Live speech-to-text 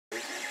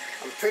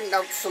printing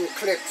out some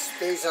clips.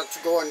 These are to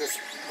go in this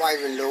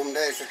wiring loom.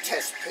 There's a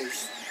test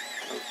piece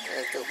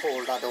to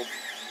hold that up,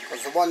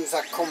 because the ones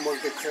that come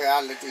with the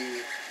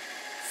Creality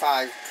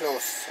 5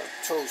 Plus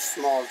are too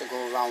small to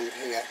go around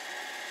here,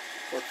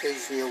 but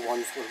these new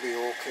ones will be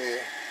okay.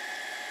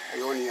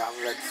 I only have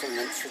red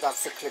filament, so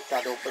that's to clip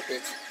that up a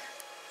bit.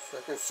 So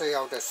you can see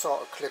how they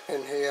sort of clip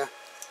in here.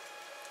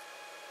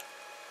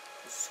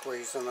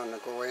 Squeeze them and they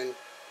go in.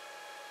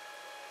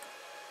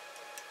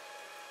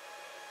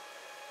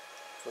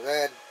 So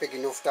they're big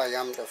enough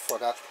diameter for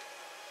that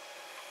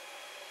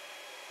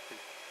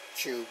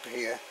tube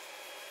here.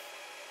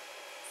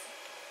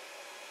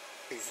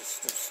 These are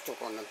still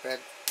stuck on the bed.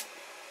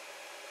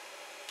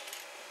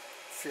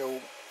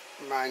 Few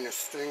minor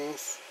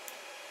strings.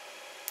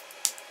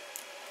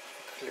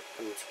 Clip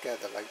them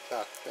together like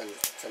that, then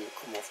they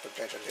come off the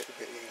bed a little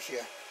bit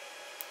easier.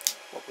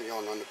 What we're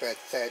on the bed,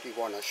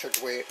 31. I should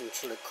wait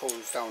until it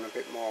cools down a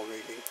bit more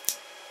really.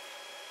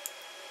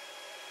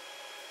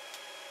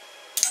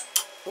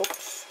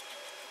 Oops.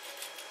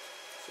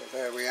 So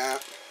there we are.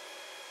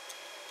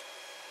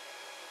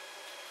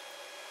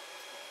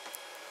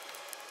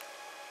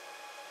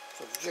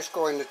 So to just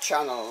go in the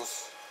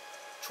channels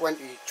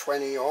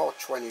 2020 or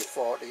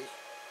 2040,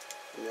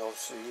 and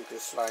obviously you can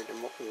slide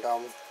them up and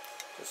down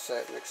to a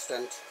certain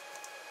extent.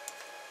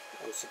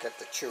 Once you get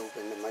the tube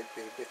in, it might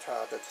be a bit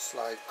harder to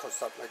slide because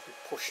that might be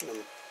pushing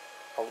them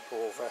out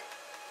over.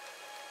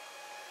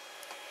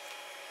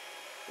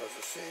 As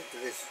I say,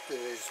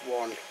 there's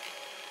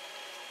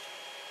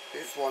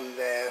one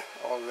there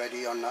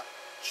already on that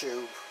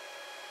tube,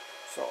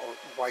 sort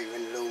of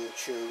wiring loom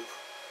tube.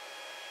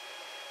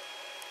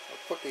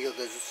 I'll put the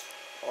others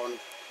on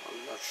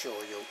and I'll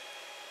show you.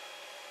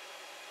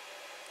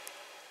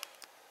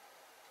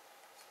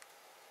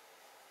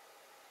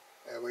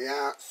 There we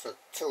are, so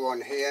 2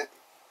 on here,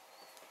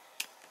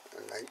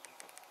 and then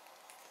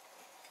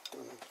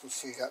you can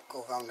see that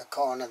go around the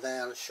corner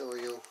there. I'll show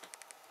you.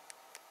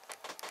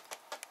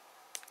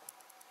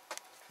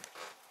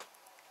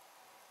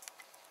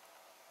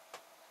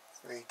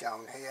 3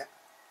 down here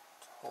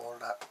to hold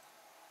that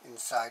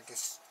inside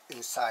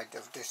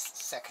of this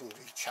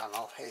secondary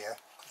channel here,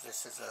 because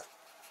this is a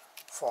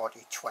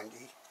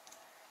 40-20,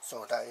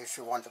 so that if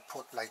you want to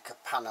put like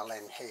a panel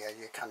in here,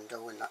 you can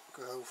do in that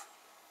groove.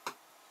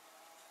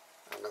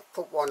 And I've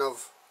put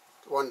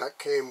one that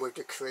came with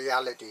the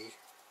Creality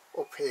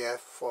up here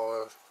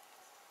for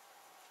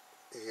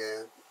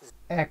the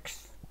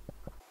X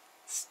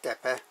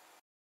stepper.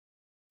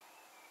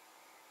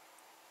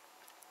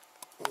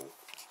 Oh,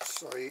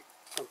 sorry,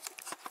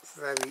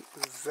 I'm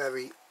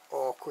very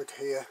awkward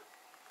here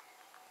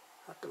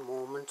at the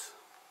moment.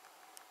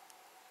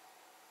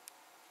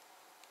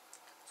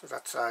 So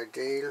that's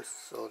ideal,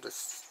 so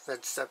this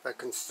red stepper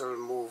can still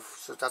move,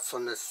 so that's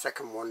on the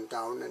second one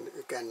down, and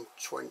again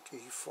 20-40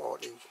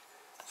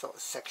 sort of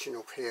section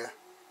up here,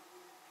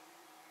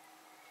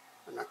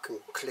 and I can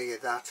clear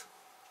that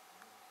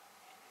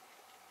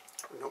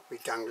and not be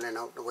dangling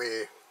out the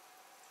way.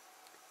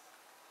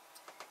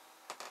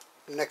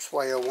 The next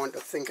way I want to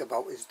think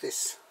about is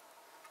this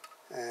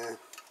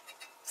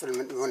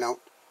filament run out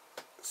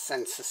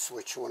sensor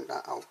switch. I want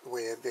that out the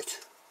way a bit.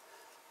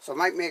 So I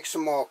might make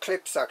some more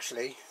clips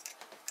actually,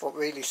 but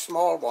really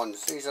small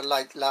ones. These are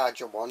like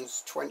larger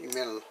ones,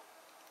 20mm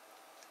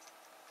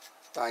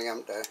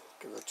diameter,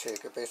 give or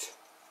take a bit.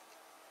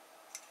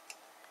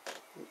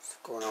 It's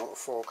going out of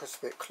focus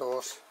a bit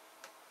close,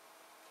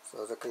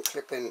 so they can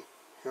clip in,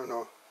 you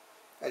know,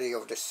 any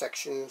of the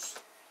sections,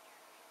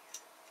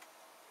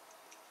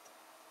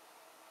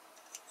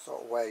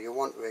 sort of where you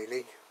want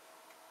really.